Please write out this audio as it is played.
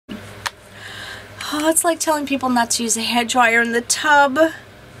Oh, it's like telling people not to use a hairdryer in the tub.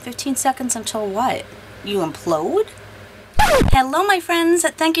 15 seconds until what? You implode? Hello my friends,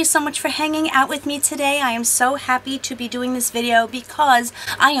 thank you so much for hanging out with me today. I am so happy to be doing this video because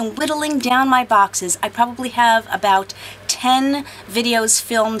I am whittling down my boxes. I probably have about 10 videos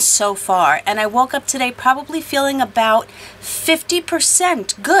filmed so far, and I woke up today probably feeling about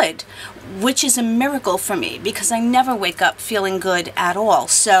 50% good, which is a miracle for me because I never wake up feeling good at all.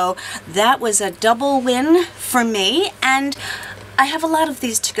 So that was a double win for me, and I have a lot of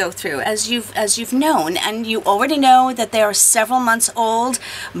these to go through, as you've known, and you already know that they are several months old,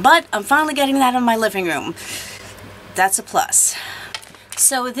 but I'm finally getting that in my living room. That's a plus.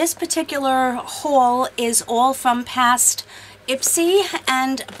 So this particular haul is all from past Ipsy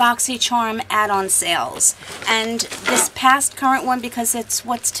and Boxycharm add-on sales. And this past current one, because it's,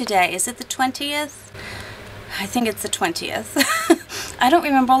 what's today? Is it the 20th? I think it's the 20th. I don't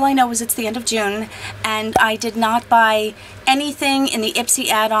remember. All I know is it's the end of June, and I did not buy anything in the Ipsy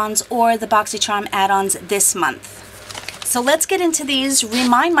add-ons or the Boxycharm add-ons this month. So let's get into these,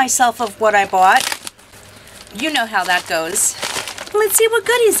 remind myself of what I bought. You know how that goes. Let's see what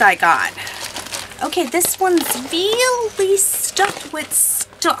goodies I got. Okay, this one's really stuffed with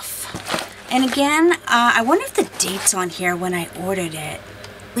stuff. And again, I wonder if the date's on here when I ordered it.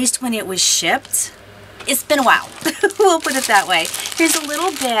 At least when it was shipped. It's been a while. We'll put it that way. Here's a little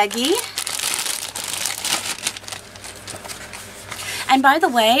baggie. And by the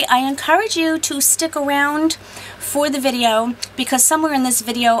way, I encourage you to stick around for the video because somewhere in this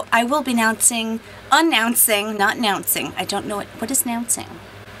video I will be announcing, not announcing. I don't know what is announcing.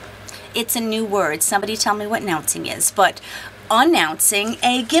 It's a new word. Somebody tell me what announcing is. But announcing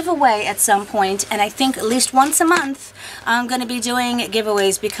a giveaway at some point, and I think at least once a month I'm going to be doing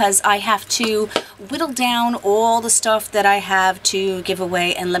giveaways because I have to whittle down all the stuff that I have to give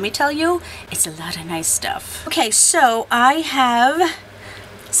away, and let me tell you, it's a lot of nice stuff. Okay, so I have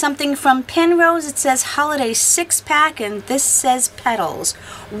something from Penrose. It says holiday 6-pack, and this says petals.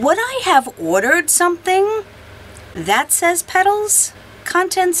 Would I have ordered something that says petals?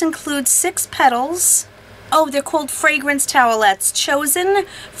 Contents include 6 petals. Oh, they're called fragrance towelettes, chosen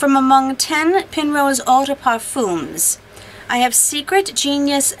from among 10 Penrose Eau de Parfums. I have Secret,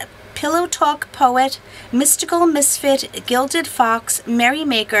 Genius, Pillow Talk Poet, Mystical Misfit, Gilded Fox, Merry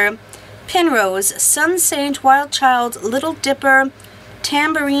Maker, Penrose, Sun Saint, Wild Child, Little Dipper,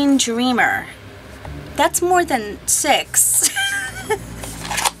 Tambourine Dreamer. That's more than 6.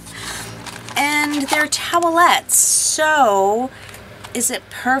 And they're towelettes, so is it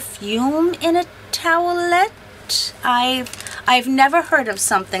perfume in a towelette? I've never heard of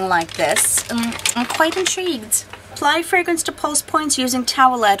something like this. I'm quite intrigued. Apply fragrance to pulse points using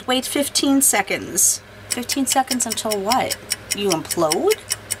towelette. Wait 15 seconds. 15 seconds until what? You implode?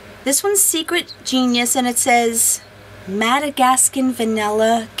 This one's Secret, Genius, and it says Madagascan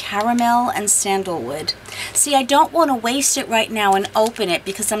vanilla, caramel, and sandalwood. See, I don't want to waste it right now and open it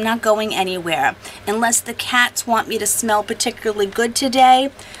because I'm not going anywhere. Unless the cats want me to smell particularly good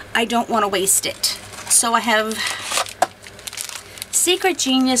today, I don't want to waste it. So I have Secret,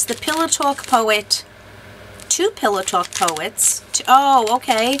 Genius, the Pillow Talk Poet, 2 Pillow Talk Poets. Oh,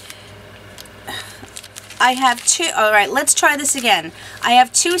 okay. I have 2. All right, let's try this again. I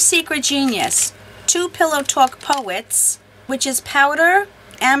have 2 Secret, Genius, 2 Pillow Talk Poets, which is powder,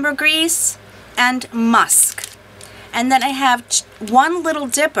 ambergris, and musk. And then I have 1 Little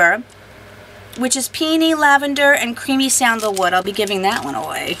Dipper, which is peony, lavender, and creamy sandalwood. I'll be giving that one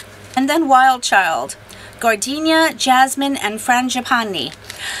away. And then Wild Child, gardenia, jasmine, and frangipani.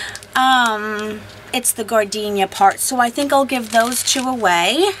 It's the gardenia part, so I think I'll give those 2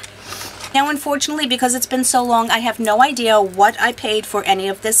 away. Now, unfortunately, because it's been so long, I have no idea what I paid for any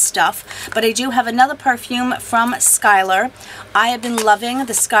of this stuff, but I do have another perfume from Skylar. I have been loving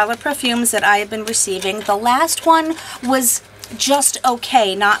the Skylar perfumes that I have been receiving. The last one was just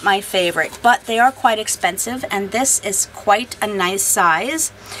okay, not my favorite, but they are quite expensive, and this is quite a nice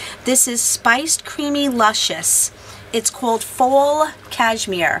size. This is Spiced Creamy Luscious. It's called Fall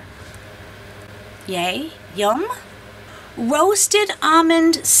Cashmere. Yay, yum. Roasted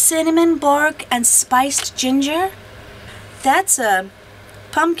almond, cinnamon bark, and spiced ginger. That's a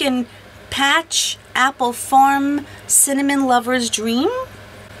pumpkin patch apple farm cinnamon lover's dream.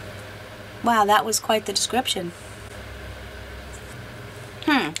 Wow, that was quite the description.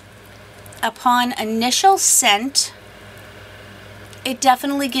 Upon initial scent, it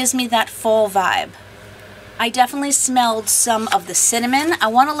definitely gives me that fall vibe. I definitely smelled some of the cinnamon. I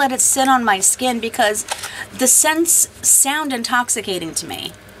want to let it sit on my skin because the scents sound intoxicating to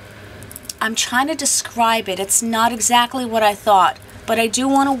me. I'm trying to describe it. It's not exactly what I thought. but I do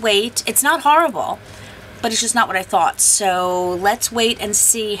want to wait. It's not horrible, but it's just not what I thought. So let's wait and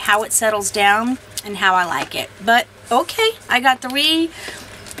see how it settles down and how I like it. But okay, I got 3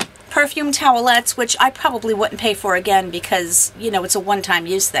 perfume towelettes, which I probably wouldn't pay for again because, you know, it's a one-time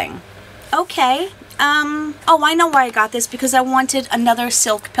use thing. Okay. Oh, I know why I got this, because I wanted another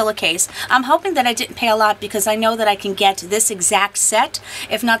silk pillowcase. I'm hoping that I didn't pay a lot because I know that I can get this exact set,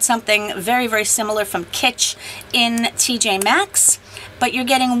 if not something very, very similar from Kitsch in TJ Maxx. But you're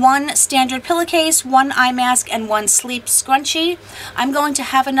getting 1 standard pillowcase, 1 eye mask, and 1 sleep scrunchie. I'm going to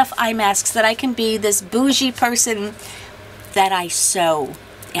have enough eye masks that I can be this bougie person that I so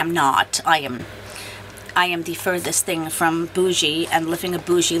am not. I am the furthest thing from bougie and living a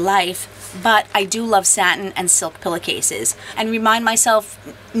bougie life. But I do love satin and silk pillowcases, and remind myself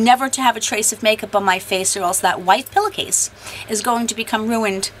never to have a trace of makeup on my face, or else that white pillowcase is going to become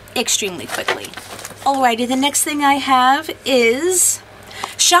ruined extremely quickly. Alrighty, the next thing I have is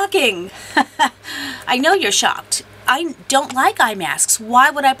shocking. I know you're shocked. I don't like eye masks.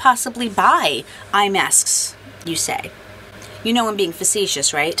 Why would I possibly buy eye masks, you say? You know I'm being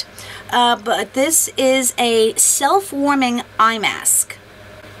facetious, right? But this is a self-warming eye mask.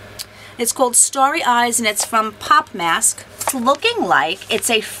 It's called Starry Eyes, and it's from Pop Mask. It's looking like it's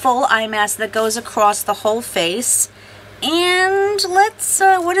a full eye mask that goes across the whole face. And let's,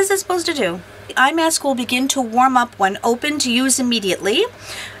 what is this supposed to do? The eye mask will begin to warm up when opened. Use immediately.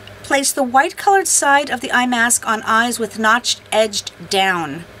 Place the white colored side of the eye mask on eyes with notch edged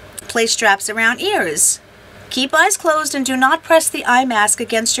down. Place straps around ears. Keep eyes closed and do not press the eye mask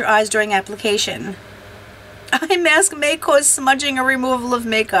against your eyes during application. Eye mask may cause smudging or removal of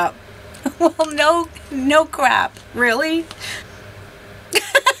makeup. Well, no crap. Really?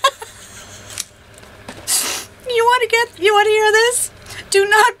 You want to hear this? Do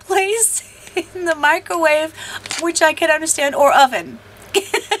not place in the microwave, which I can understand, or oven.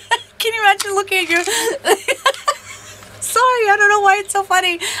 Can you imagine looking at your... Sorry, I don't know why it's so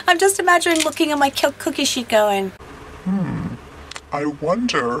funny. I'm just imagining looking at my cookie sheet going, I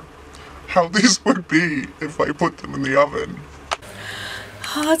wonder how these would be if I put them in the oven.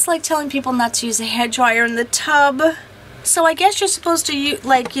 Oh, it's like telling people not to use a hairdryer in the tub. So I guess you're supposed to use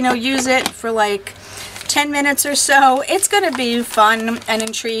it for like 10 minutes or so. It's going to be fun and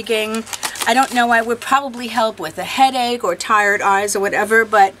intriguing. I don't know, I would probably help with a headache or tired eyes or whatever,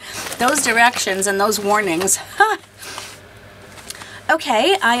 but those directions and those warnings.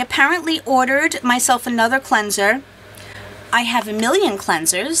 Okay, I apparently ordered myself another cleanser. I have a million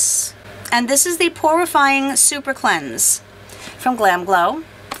cleansers, and this is the Porifying Super Cleanse from Glam Glow.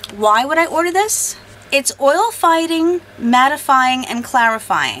 Why would I order this? It's oil fighting, mattifying, and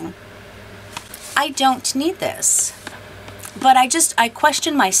clarifying. I don't need this, but I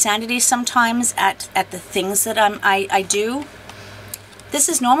question my sanity sometimes at the things that I do. This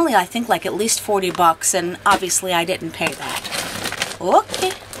is normally, I think, like at least $40, and obviously I didn't pay that.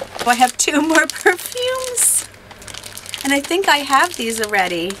 Okay, I have 2 more perfumes, and I think I have these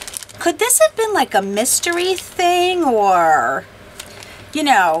already. Could this have been like a mystery thing, or, you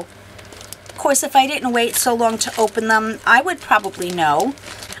know, of course, if I didn't wait so long to open them, I would probably know.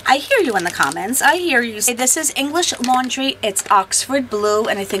 I hear you in the comments. I hear you. This is English Laundry. It's Oxford Blue,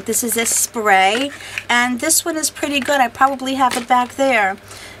 and I think this is a spray. And this one is pretty good. I probably have it back there.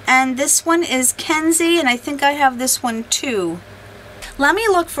 And this one is Kenzie, and I think I have this one too. Let me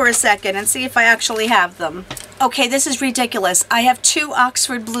look for a second and see if I actually have them. Okay, this is ridiculous. I have 2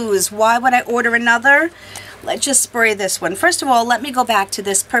 Oxford Blues. Why would I order another? Let's just spray this one. First of all, let me go back to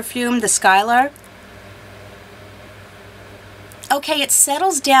this perfume, the Skylar. Okay, it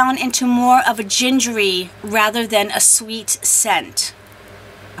settles down into more of a gingery rather than a sweet scent.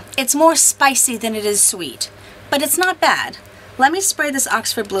 It's more spicy than it is sweet, but it's not bad. Let me spray this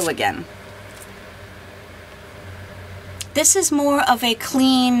Oxford Blue again. This is more of a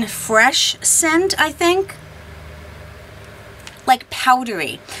clean, fresh scent, I think. Like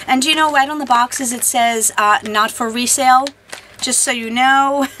powdery. And do you know, right on the boxes it says, not for resale, just so you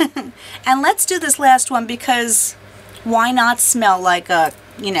know. And let's do this last one, because why not smell like a,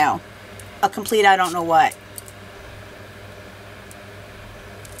 you know, a complete I don't know what.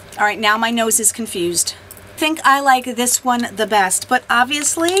 Alright, now my nose is confused. I think I like this one the best, but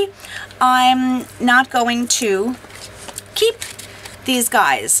obviously I'm not going to keep these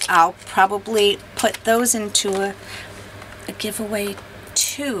guys. I'll probably put those into a giveaway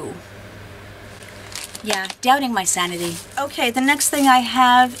too. Yeah, doubting my sanity. Okay, the next thing I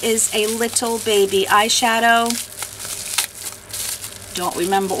have is a little baby eyeshadow. Don't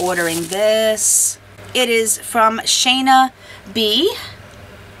remember ordering this. It is from Shayna B.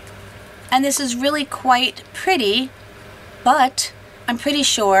 And this is really quite pretty, but I'm pretty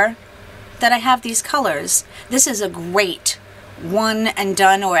sure that I have these colors. This is a great one and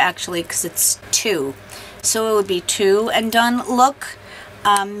done, or actually, because it's two. So it would be 2 and done look.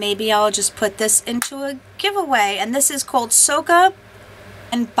 Maybe I'll just put this into a giveaway. And this is called Soka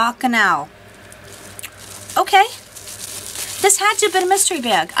and Bacchanal. Okay. This had to have been a mystery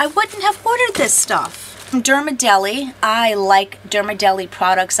bag. I wouldn't have ordered this stuff. From Dermadeli. I like Dermadeli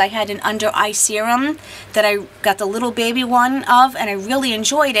products. I had an under eye serum that I got the little baby one of, and I really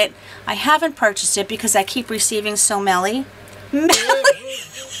enjoyed it. I haven't purchased it because I keep receiving so many.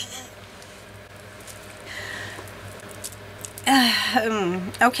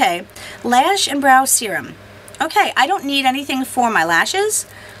 Okay, lash and brow serum. Okay, I don't need anything for my lashes,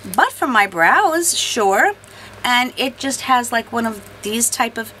 but for my brows, sure. And it just has like one of these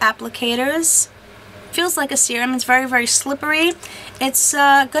type of applicators. Feels like a serum. It's very, very slippery. It's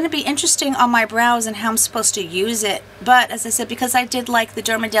going to be interesting on my brows and how I'm supposed to use it. But as I said, because I did like the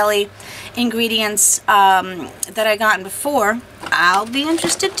Dermadeli ingredients that I gotten before, I'll be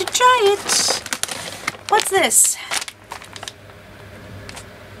interested to try it. What's this?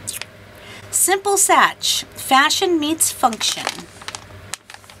 Simple Satch. Fashion meets function.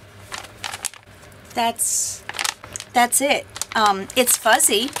 That's it. It's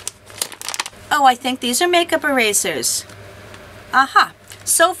fuzzy. Oh, I think these are makeup erasers. Aha.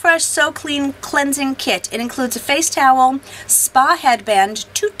 So Fresh, So Clean Cleansing Kit. It includes a face towel, spa headband,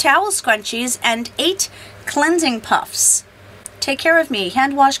 2 towel scrunchies, and 8 cleansing puffs. Take care of me.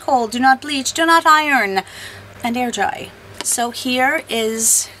 Hand wash cold. Do not bleach. Do not iron. And air dry. So here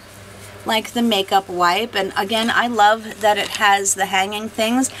is like the makeup wipe, and again, I love that it has the hanging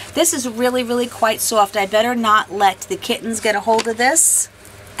things. This is really, really quite soft. I better not let the kittens get a hold of this.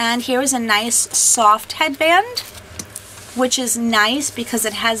 And here is a nice soft headband, which is nice because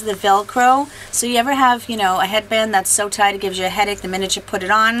it has the Velcro. So you ever have, you know, a headband that's so tight it gives you a headache the minute you put it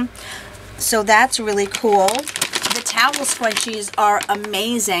on. So that's really cool. The towel scrunchies are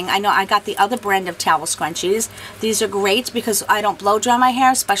amazing. I know I got the other brand of towel scrunchies. These are great because I don't blow dry my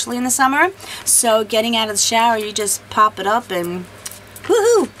hair, especially in the summer. So getting out of the shower, you just pop it up and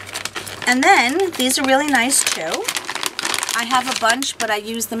woohoo! And then these are really nice too. I have a bunch, but I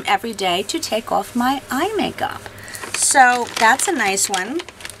use them every day to take off my eye makeup. So that's a nice one.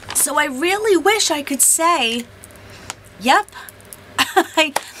 So I really wish I could say, yep,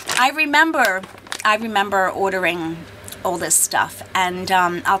 I remember ordering all this stuff, and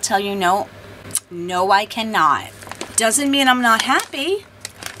I'll tell you, no, I cannot. Doesn't mean I'm not happy,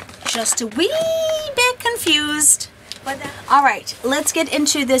 just a wee bit confused. All right, let's get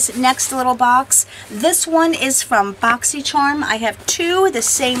into this next little box. This one is from Boxycharm. I have 2 the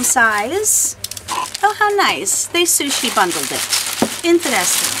same size. Oh, how nice. They sushi bundled it.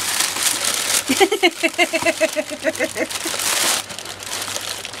 Interesting.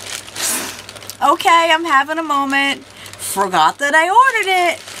 Okay, I'm having a moment. Forgot that I ordered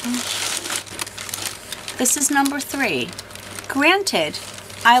it. This is number 3. Granted,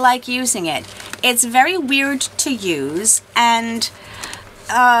 I like using it. It's very weird to use, and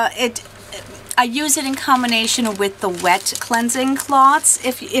I use it in combination with the wet cleansing cloths.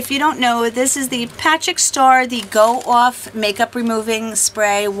 If you don't know, this is the Patrick Star, the Go Off Makeup Removing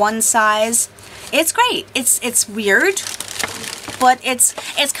Spray, one size. It's great. It's weird, but it's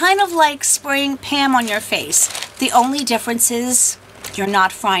kind of like spraying Pam on your face. The only difference is you're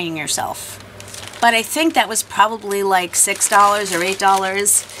not frying yourself. But I think that was probably like $6 or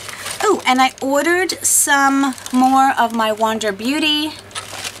 $8. Oh, and I ordered some more of my Wander Beauty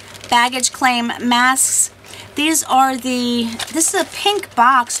baggage claim masks. This is a pink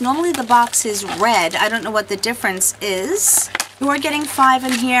box. Normally the box is red. I don't know what the difference is. We're getting 5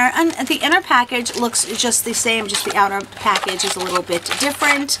 in here, and the inner package looks just the same, just the outer package is a little bit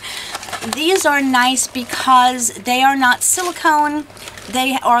different. These are nice because they are not silicone.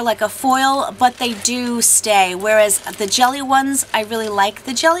 They are like a foil, but they do stay, whereas the jelly ones, I really like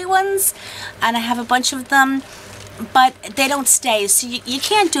the jelly ones, and I have a bunch of them, but they don't stay, so you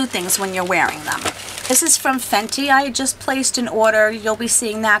can't do things when you're wearing them. This is from Fenty. I just placed an order. You'll be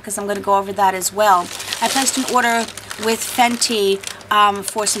seeing that because I'm going to go over that as well. I placed an order with Fenty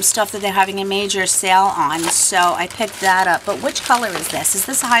for some stuff that they're having a major sale on, so I picked that up. But which color is this? Is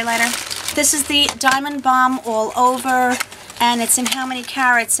this a highlighter? This is the Diamond Bomb All Over, and it's in how many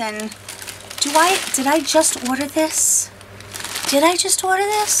carats? And did I just order this? Did I just order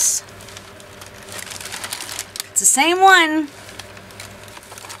this? It's the same one.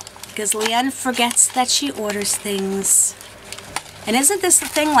 Because Leann forgets that she orders things. And isn't this the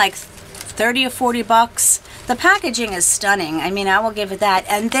thing like 30 or 40 bucks? The packaging is stunning. I mean, I will give it that.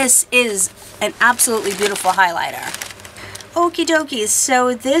 And this is an absolutely beautiful highlighter. Okie dokie,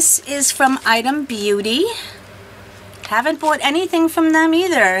 so this is from Item Beauty. Haven't bought anything from them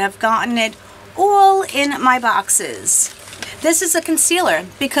either. I've gotten it all in my boxes. This is a concealer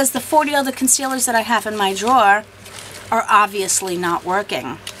because the 40 other concealers that I have in my drawer are obviously not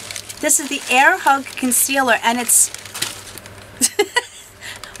working. This is the Air Hug Concealer, and it's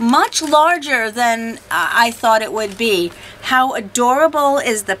much larger than I thought it would be. How adorable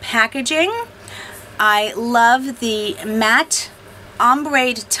is the packaging? I love the matte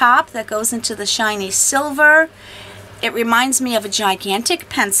ombre top that goes into the shiny silver. It reminds me of a gigantic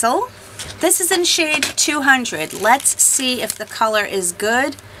pencil. This is in shade 200. Let's see if the color is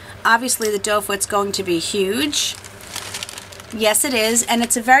good. Obviously the doe foot's going to be huge. Yes, it is, and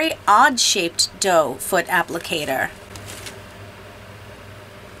it's a very odd shaped doe foot applicator.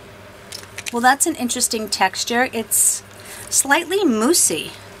 Well, that's an interesting texture. It's slightly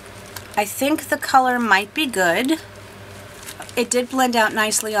moussey. I think the color might be good. It did blend out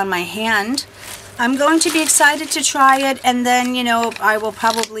nicely on my hand. I'm going to be excited to try it, and then, you know, I will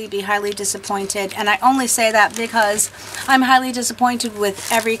probably be highly disappointed. And I only say that because I'm highly disappointed with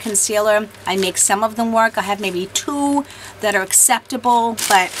every concealer. I make some of them work. I have maybe 2 that are acceptable,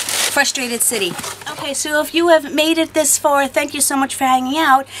 but frustrated city. Okay, so if you have made it this far, thank you so much for hanging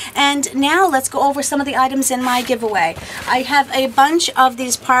out. And now let's go over some of the items in my giveaway. I have a bunch of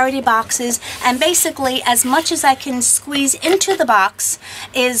these priority boxes, and basically as much as I can squeeze into the box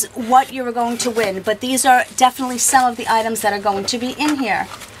is what you're going to win. But these are definitely some of the items that are going to be in here.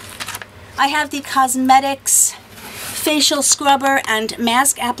 I have the Cosmetics Facial Scrubber and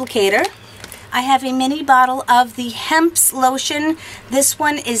Mask Applicator. I have a mini bottle of the Hemp's Lotion. This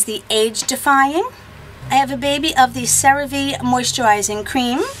one is the Age Defying. I have a baby of the CeraVe Moisturizing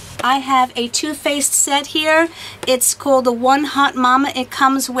Cream. I have a Too Faced set here. It's called the One Hot Mama. It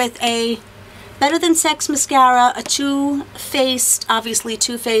comes with a Better Than Sex mascara, a Too Faced, obviously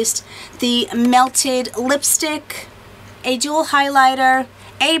Too Faced, the Melted Lipstick, a dual highlighter,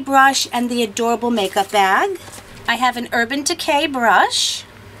 a brush, and the adorable makeup bag. I have an Urban Decay brush.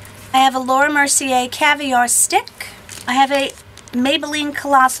 I have a Laura Mercier Caviar Stick. I have a Maybelline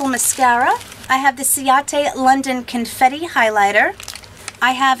Colossal Mascara. I have the Ciate London Confetti Highlighter.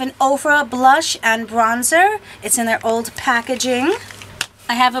 I have an Ofra Blush and Bronzer. It's in their old packaging.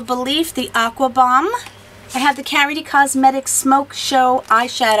 I have a Belief, the Aqua Bomb. I have the Carity Cosmetics Smoke Show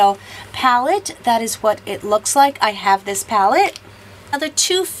Eyeshadow Palette. That is what it looks like. I have this palette. Another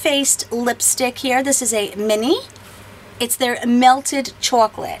Too Faced lipstick here. This is a mini. It's their Melted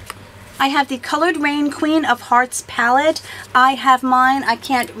Chocolate. I have the Colored Rain Queen of Hearts palette. I have mine. I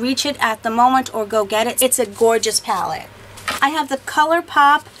can't reach it at the moment or go get it. It's a gorgeous palette. I have the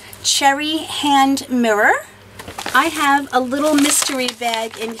ColourPop Cherry Hand Mirror. I have a little mystery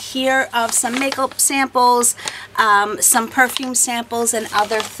bag in here of some makeup samples, some perfume samples, and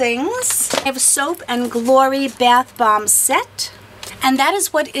other things. I have a Soap and Glory Bath Bomb set. And that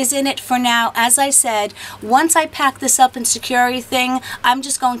is what is in it for now. As I said, once I pack this up and secure everything, I'm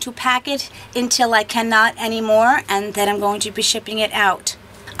just going to pack it until I cannot anymore, and then I'm going to be shipping it out.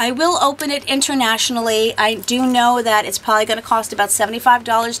 I will open it internationally. I do know that it's probably going to cost about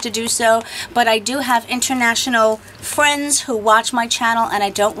 $75 to do so, but I do have international friends who watch my channel, and I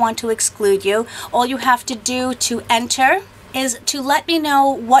don't want to exclude you. All you have to do to enter is to let me know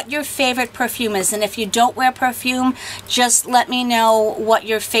what your favorite perfume is, and if you don't wear perfume, just let me know what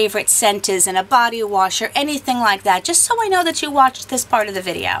your favorite scent is in a body wash or anything like that, just so I know that you watched this part of the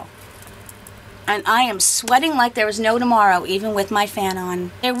video. And I am sweating like there is no tomorrow, even with my fan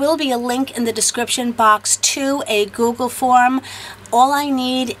on. There will be a link in the description box to a Google form. All I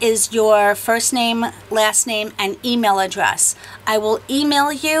need is your first name, last name, and email address. I will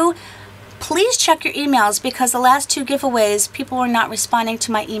email you. Please check your emails, because the last 2 giveaways, people were not responding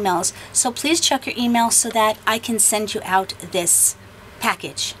to my emails. So please check your email so that I can send you out this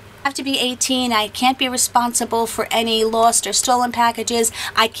package. I have to be 18. I can't be responsible for any lost or stolen packages.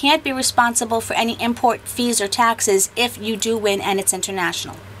 I can't be responsible for any import fees or taxes if you do win and it's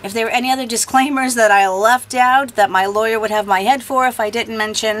international. If there are any other disclaimers that I left out that my lawyer would have my head for if I didn't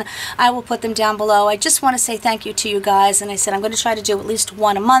mention, I will put them down below. I just want to say thank you to you guys, and I said I'm going to try to do at least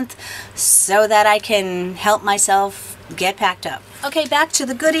 1 a month so that I can help myself get packed up. Okay, back to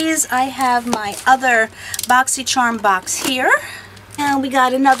the goodies. I have my other Boxycharm box here. And we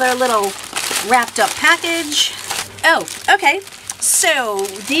got another little wrapped up package. Oh, okay. So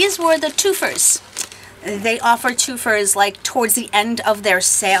these were the twofers. They offer twofers like towards the end of their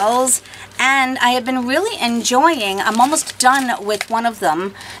sales. And I have been really enjoying, I'm almost done with one of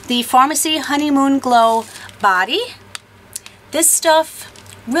them, the Pharmacy Honeymoon Glow Body. This stuff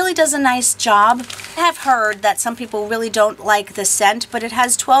really does a nice job. I have heard that some people really don't like the scent, but it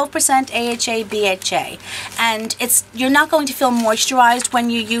has 12% AHA, BHA, and you're not going to feel moisturized when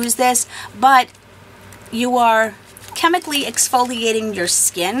you use this, but you are chemically exfoliating your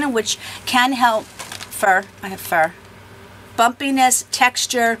skin, which can help I have fur, bumpiness,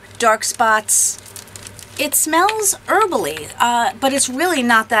 texture, dark spots. It smells herbally, but it's really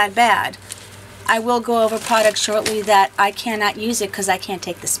not that bad. I will go over products shortly that I cannot use it because I can't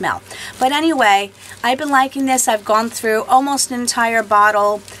take the smell. But anyway, I've been liking this. I've gone through almost an entire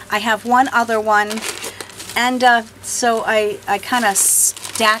bottle. I have one other one. And so I kind of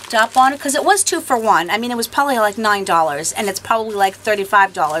stacked up on it because it was 2 for 1. I mean, it was probably like $9 and it's probably like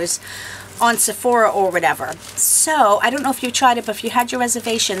 $35 on Sephora or whatever. So I don't know if you tried it, but if you had your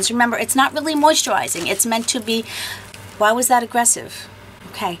reservations, remember, it's not really moisturizing. It's meant to be, why was that aggressive?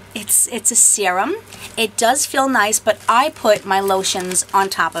 Okay, it's a serum. It does feel nice, but I put my lotions on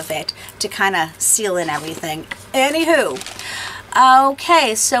top of it to kind of seal in everything. Anywho,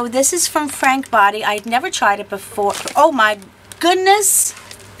 okay, so this is from Frank Body. I'd never tried it before. Oh my goodness!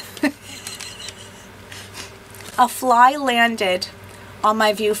 A fly landed on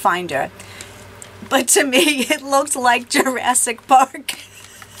my viewfinder, but to me it looked like Jurassic Park.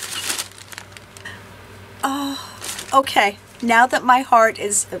 Oh, okay. Now that my heart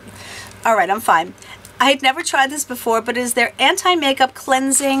is... Alright, I'm fine. I had never tried this before, but is their anti-makeup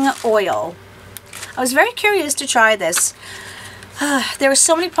cleansing oil. I was very curious to try this. There are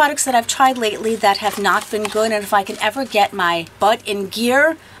so many products that I've tried lately that have not been good, and if I can ever get my butt in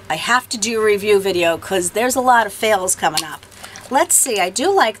gear, I have to do a review video because there's a lot of fails coming up. Let's see, I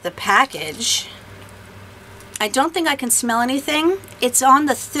do like the package. I don't think I can smell anything. It's on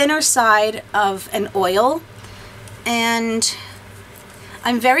the thinner side of an oil, and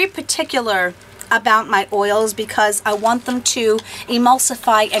I'm very particular about my oils because I want them to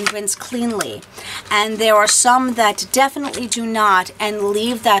emulsify and rinse cleanly, and there are some that definitely do not and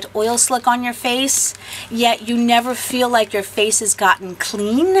leave that oil slick on your face, yet you never feel like your face has gotten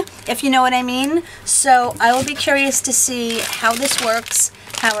clean, if you know what I mean. So I will be curious to see how this works,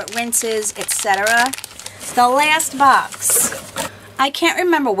 how it rinses, etc. The last box. I can't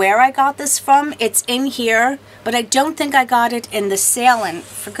remember where I got this from. It's in here, but I don't think I got it in the sale, and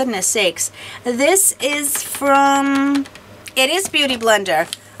for goodness sakes. This is from... It is Beauty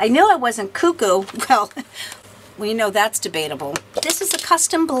Blender. I knew I wasn't cuckoo. Well, we know that's debatable. This is a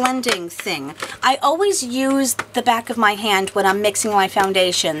custom blending thing. I always use the back of my hand when I'm mixing my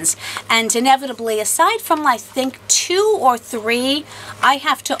foundations, and inevitably, aside from I think 2 or 3, I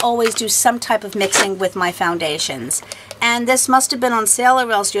have to always do some type of mixing with my foundations. And this must have been on sale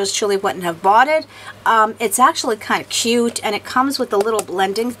or else yours truly wouldn't have bought it. It's actually kind of cute, and it comes with a little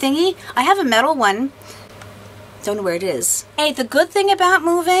blending thingy. I have a metal one. Don't know where it is. Hey, the good thing about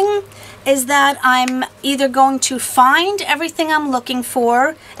moving is that I'm either going to find everything I'm looking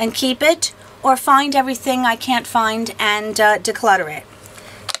for and keep it, or find everything I can't find and declutter it.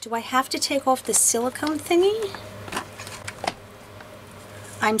 Do I have to take off the silicone thingy?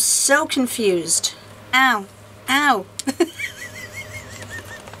 I'm so confused. Ow. Ow.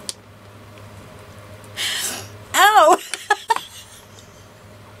 Ow.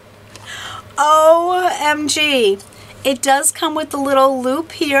 OMG. It does come with the little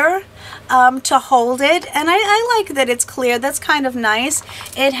loop here to hold it, and I like that it's clear. That's kind of nice.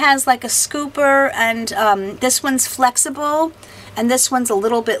 It has like a scooper, and this one's flexible, and this one's a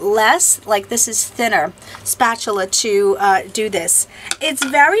little bit less. Like this is thinner spatula to do this. It's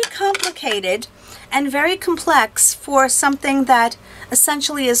very complicated and very complex for something that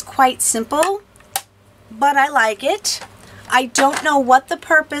essentially is quite simple, but I like it. I don't know what the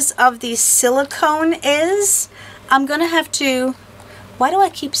purpose of the silicone is. I'm gonna have to... Why do I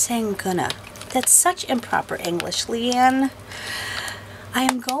keep saying gonna? That's such improper English, Leann. I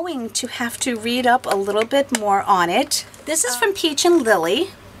am going to have to read up a little bit more on it. This is from Peach and Lily.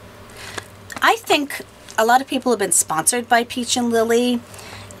 I think a lot of people have been sponsored by Peach and Lily,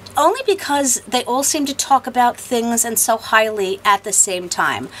 only because they all seem to talk about things and so highly at the same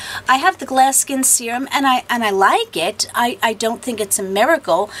time. I have the Glass Skin Serum, and I like it. I don't think it's a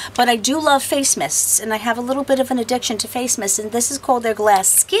miracle, but I do love face mists, and I have a little bit of an addiction to face mists, and this is called their Glass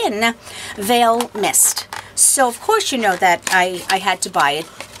Skin Veil Mist. So of course you know that I had to buy it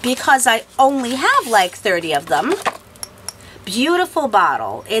because I only have like 30 of them. Beautiful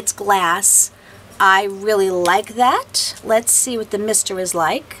bottle. It's glass. I really like that. Let's see what the mister is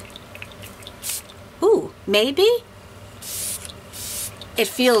like. Ooh, maybe? It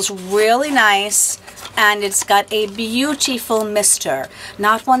feels really nice. and it's got a beautiful mister,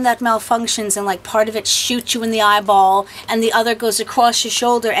 not one that malfunctions and like part of it shoots you in the eyeball and the other goes across your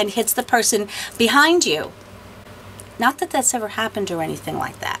shoulder and hits the person behind you. Not that that's ever happened or anything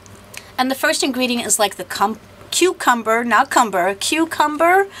like that. And the first ingredient is like the cucumber, not cumber,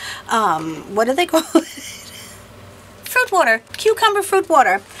 cucumber, what do they call it? Fruit water, cucumber fruit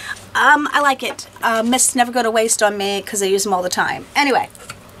water. I like it. Mists never go to waste on me because I use them all the time. Anyway,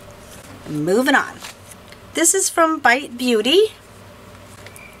 moving on. This is from Bite Beauty.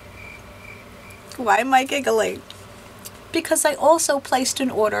 Why am I giggling? Because I also placed an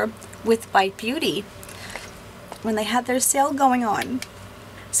order with Bite Beauty when they had their sale going on.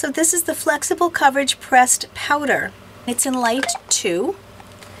 So this is the Flexible Coverage Pressed Powder. It's in light 2,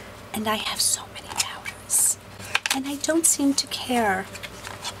 and I have so many powders, and I don't seem to care.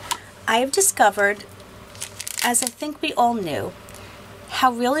 I have discovered, as I think we all knew,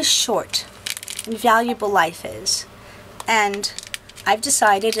 how really short and valuable life is. And I've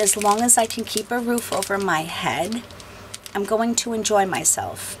decided as long as I can keep a roof over my head, I'm going to enjoy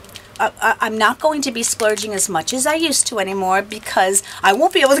myself. I'm not going to be splurging as much as I used to anymore because I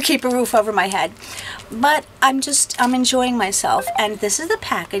won't be able to keep a roof over my head. But I'm enjoying myself. And this is the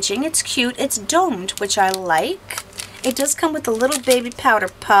packaging. It's cute. It's domed, which I like. It does come with a little baby powder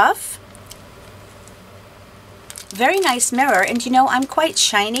puff. Very nice mirror. And you know, I'm quite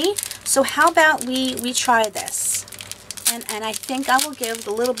shiny. So how about we try this? And I think I will give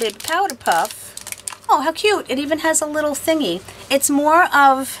the little baby powder puff. Oh, how cute. It even has a little thingy. It's more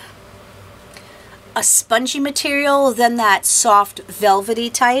of a spongy material than that soft velvety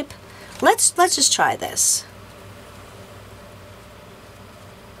type. Let's just try this.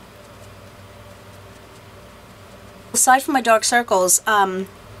 Aside from my dark circles,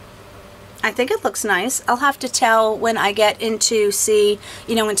 I think it looks nice. I'll have to tell when I get into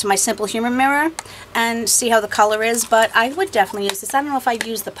into my Simple Human mirror and see how the color is, but I would definitely use this. I don't know if I'd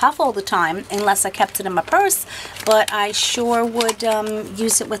use the puff all the time unless I kept it in my purse, but I sure would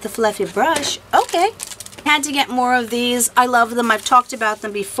use it with a fluffy brush. Okay. Had to get more of these. I love them. I've talked about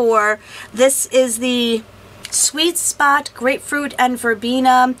them before. This is the Sweet Spot Grapefruit and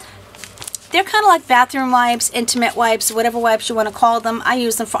Verbena. They're kind of like bathroom wipes, intimate wipes, whatever wipes you want to call them. I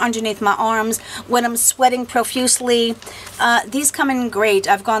use them for underneath my arms when I'm sweating profusely. These come in great.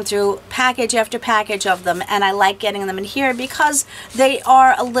 I've gone through package after package of them, and I like getting them in here because they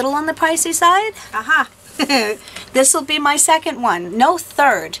are a little on the pricey side. Aha! This will be my second one. No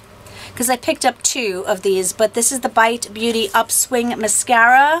third, because I picked up 2 of these, but this is the Bite Beauty Upswing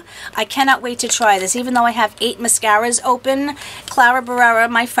Mascara. I cannot wait to try this, even though I have 8 mascaras open. Clara Barrera,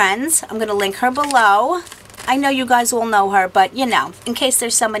 my friends, I'm going to link her below. I know you guys all know her, but you know, in case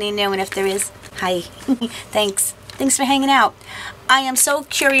there's somebody new, and if there is, hi. Thanks. Thanks for hanging out. I am so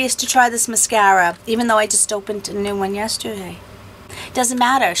curious to try this mascara, even though I just opened a new one yesterday. Doesn't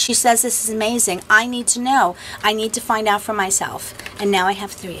matter. She says this is amazing. I need to know. I need to find out for myself. And now I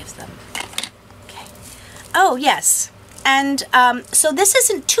have 3 of them. Okay. Oh, yes. And so this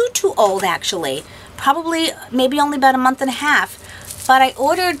isn't too old, actually. Probably maybe only about a month and a half. But I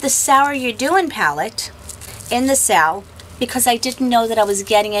ordered the Sour You're Doing palette in the sale because I didn't know that I was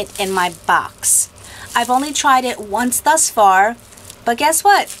getting it in my box. I've only tried it once thus far. But guess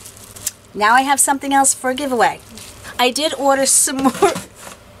what? Now I have something else for a giveaway. I did order some more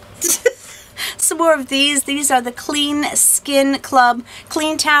some more of these. These are the Clean Skin Club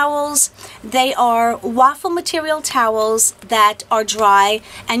clean towels. They are waffle material towels that are dry,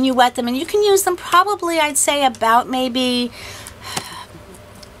 and you wet them, and you can use them probably, I'd say, about maybe,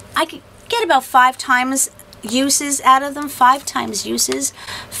 I could get about 5 times uses out of them. 5 times uses.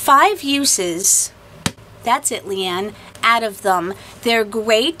 5 uses. That's it, Leann. Out of them. They're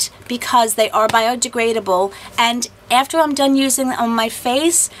great because they are biodegradable, and after I'm done using them on my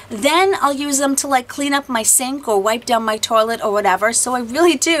face, then I'll use them to like clean up my sink or wipe down my toilet or whatever. So I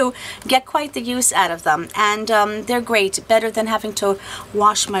really do get quite the use out of them, and they're great. Better than having to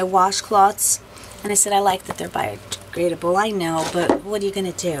wash my washcloths. And I said I like that they're biodegradable. I know, but what are you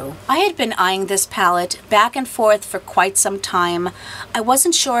going to do? I had been eyeing this palette back and forth for quite some time. I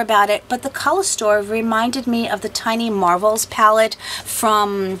wasn't sure about it, but the color store reminded me of the Tiny Marvels palette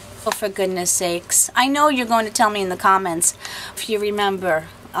from, oh, for goodness sakes. I know you're going to tell me in the comments if you remember.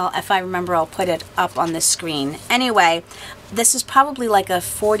 If I remember, I'll put it up on the screen. Anyway, this is probably like a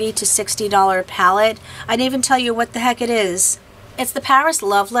 $40 to $60 palette. I didn't even tell you what the heck it is. It's the Paris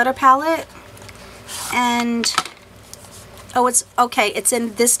Love Letter palette. And oh, it's okay, it's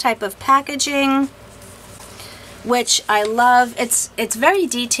in this type of packaging, which I love. It's very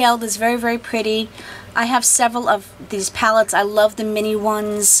detailed. It's very pretty. I have several of these palettes. I love the mini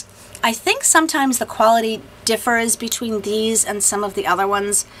ones. I think sometimes the quality differs between these and some of the other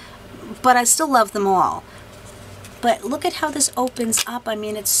ones, but I still love them all. But look at how this opens up. I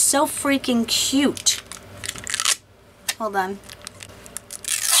mean, it's so freaking cute. Hold on.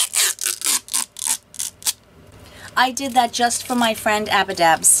 I did that just for my friend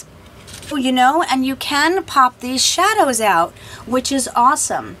Abadabs. You know, and you can pop these shadows out, which is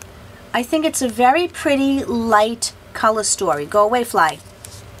awesome. I think it's a very pretty light color story. Go away, fly.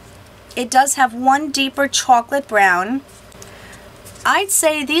 It does have one deeper chocolate brown. I'd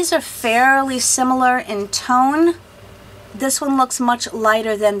say these are fairly similar in tone. This one looks much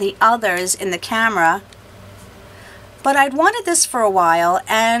lighter than the others in the camera. But I'd wanted this for a while,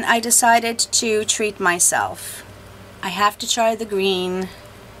 and I decided to treat myself. I have to try the green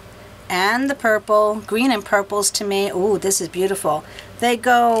and the purple. Green and purples to me, ooh, this is beautiful. They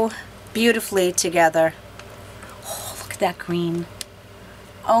go beautifully together. Oh, look at that green.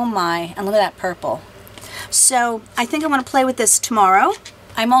 Oh my, and look at that purple. So I think I'm going to play with this tomorrow.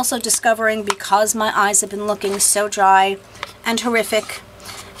 I'm also discovering, because my eyes have been looking so dry and horrific,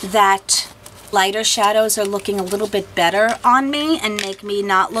 that lighter shadows are looking a little bit better on me and make me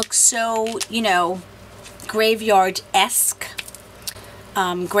not look so, you know, graveyard-esque,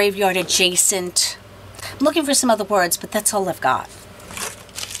 graveyard adjacent. I'm looking for some other words, but that's all I've got.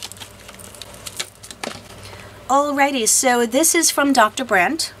 Alrighty, so this is from Dr.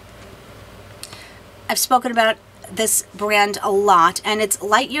 Brandt. I've spoken about this brand a lot, and it's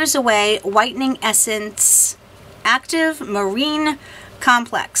Light Years Away Whitening Essence Active Marine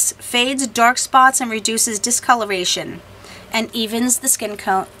Complex. Fades dark spots and reduces discoloration, and evens the skin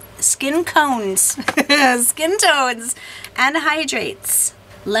tones, and hydrates.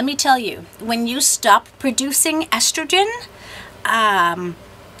 Let me tell you, when you stop producing estrogen,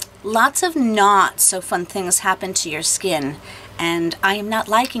 lots of not so fun things happen to your skin, and I am not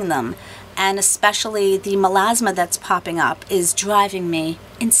liking them. And especially the melasma that's popping up is driving me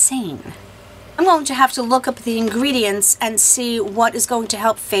insane. I'm going to have to look up the ingredients and see what is going to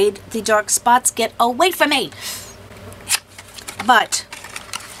help fade the dark spots. Get away from me! But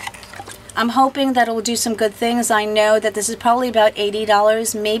I'm hoping that it will do some good things. I know that this is probably about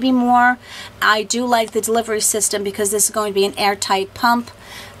 $80, maybe more. I do like the delivery system because this is going to be an airtight pump.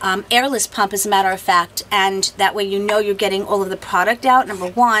 Airless pump, as a matter of fact, and that way you know you're getting all of the product out, number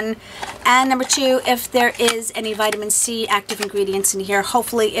one. And number two, if there is any vitamin C active ingredients in here,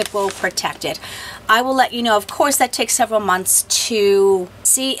 hopefully it will protect it. I will let you know. Of course, that takes several months to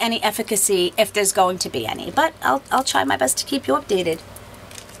see any efficacy, if there's going to be any, but I'll try my best to keep you updated.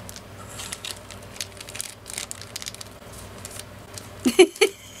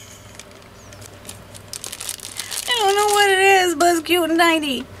 I don't know what it is, but it's cute and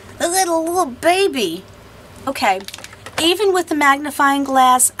tiny. A little baby. Okay, even with the magnifying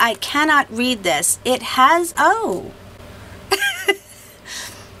glass, I cannot read this. It has, oh.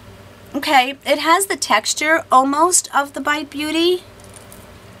 Okay, it has the texture almost of the Bite Beauty.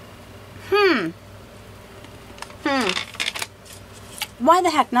 Why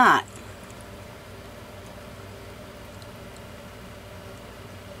the heck not?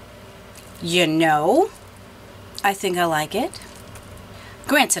 You know, I think I like it.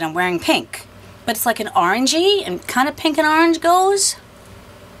 Granted, I'm wearing pink, but it's like an orangey, and kind of pink and orange goes.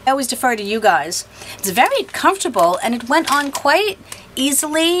 I always defer to you guys. It's very comfortable, and it went on quite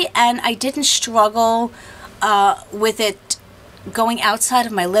easily, and I didn't struggle with it going outside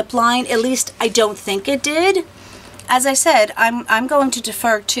of my lip line. At least I don't think it did. As I said, I'm going to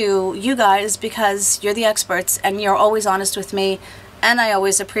defer to you guys because you're the experts, and you're always honest with me, and I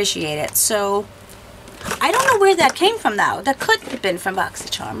always appreciate it. So I don't know where that came from, though. That could have been from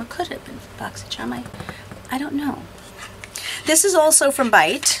Boxycharm, or could have been from Boxycharm. I don't know. This is also from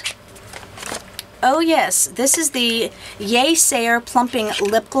Bite. Oh yes, this is the Yay Sayer Plumping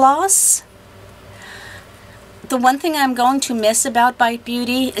Lip Gloss. The one thing I'm going to miss about Bite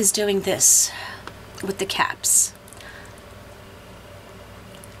Beauty is doing this with the caps.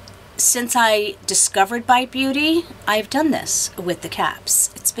 Since I discovered Bite Beauty, I've done this with the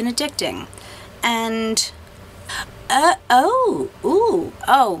caps. It's been addicting. And, oh.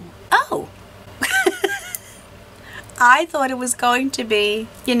 I thought it was going to be,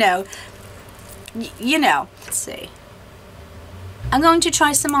 you know. Let's see. I'm going to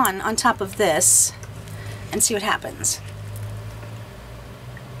try some on top of this and see what happens.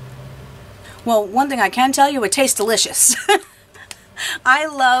 Well, one thing I can tell you, it tastes delicious. I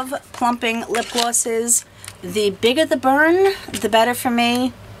love plumping lip glosses. The bigger the burn, the better for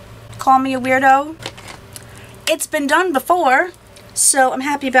me. Call me a weirdo. It's been done before. So I'm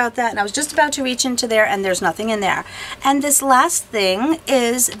happy about that, and I was just about to reach into there and there's nothing in there. And this last thing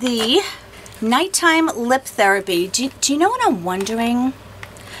is the Nighttime Lip Therapy. Do you know what I'm wondering?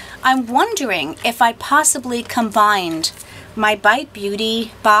 I'm wondering if I possibly combined my Bite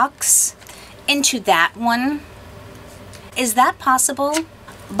Beauty box into that one. Is that possible?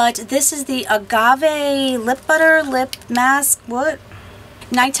 But this is the Agave Lip Butter Lip Mask, what?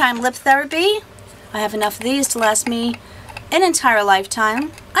 Nighttime Lip Therapy. I have enough of these to last me an entire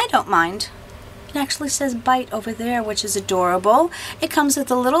lifetime. I don't mind. It actually says Bite over there, which is adorable. It comes with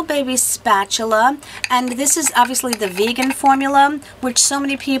a little baby spatula, and this is obviously the vegan formula, which so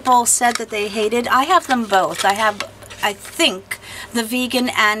many people said that they hated. I have them both. I have, I think, the vegan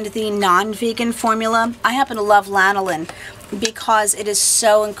and the non-vegan formula. I happen to love lanolin because it is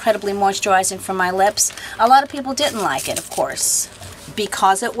so incredibly moisturizing for my lips. A lot of people didn't like it, of course,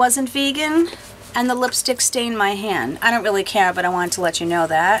 because it wasn't vegan and the lipstick stained my hand. I don't really care, but I wanted to let you know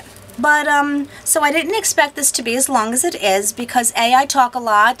that. But, so I didn't expect this to be as long as it is because A, I talk a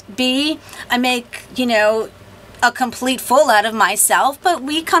lot, B, I make, you know, a complete fool out of myself, but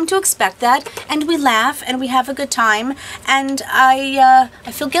we come to expect that, and we laugh, and we have a good time, and I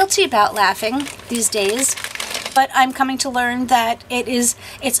feel guilty about laughing these days, but I'm coming to learn that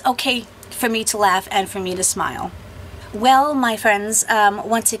it's okay for me to laugh and for me to smile. Well, my friends,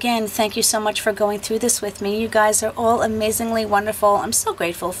 once again, thank you so much for going through this with me. You guys are all amazingly wonderful. I'm so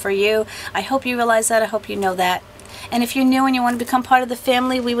grateful for you. I hope you realize that. I hope you know that. And if you're new and you want to become part of the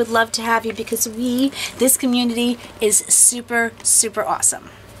family, we would love to have you because this community is super, super awesome.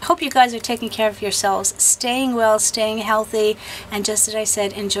 I hope you guys are taking care of yourselves, staying well, staying healthy, and just as I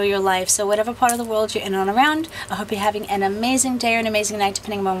said, enjoy your life. So whatever part of the world you're in and around, I hope you're having an amazing day or an amazing night,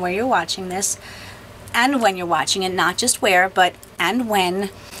 depending on where you're watching this. And when you're watching it, not just where, but and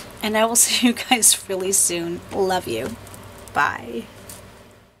when. And I will see you guys really soon. Love you. Bye.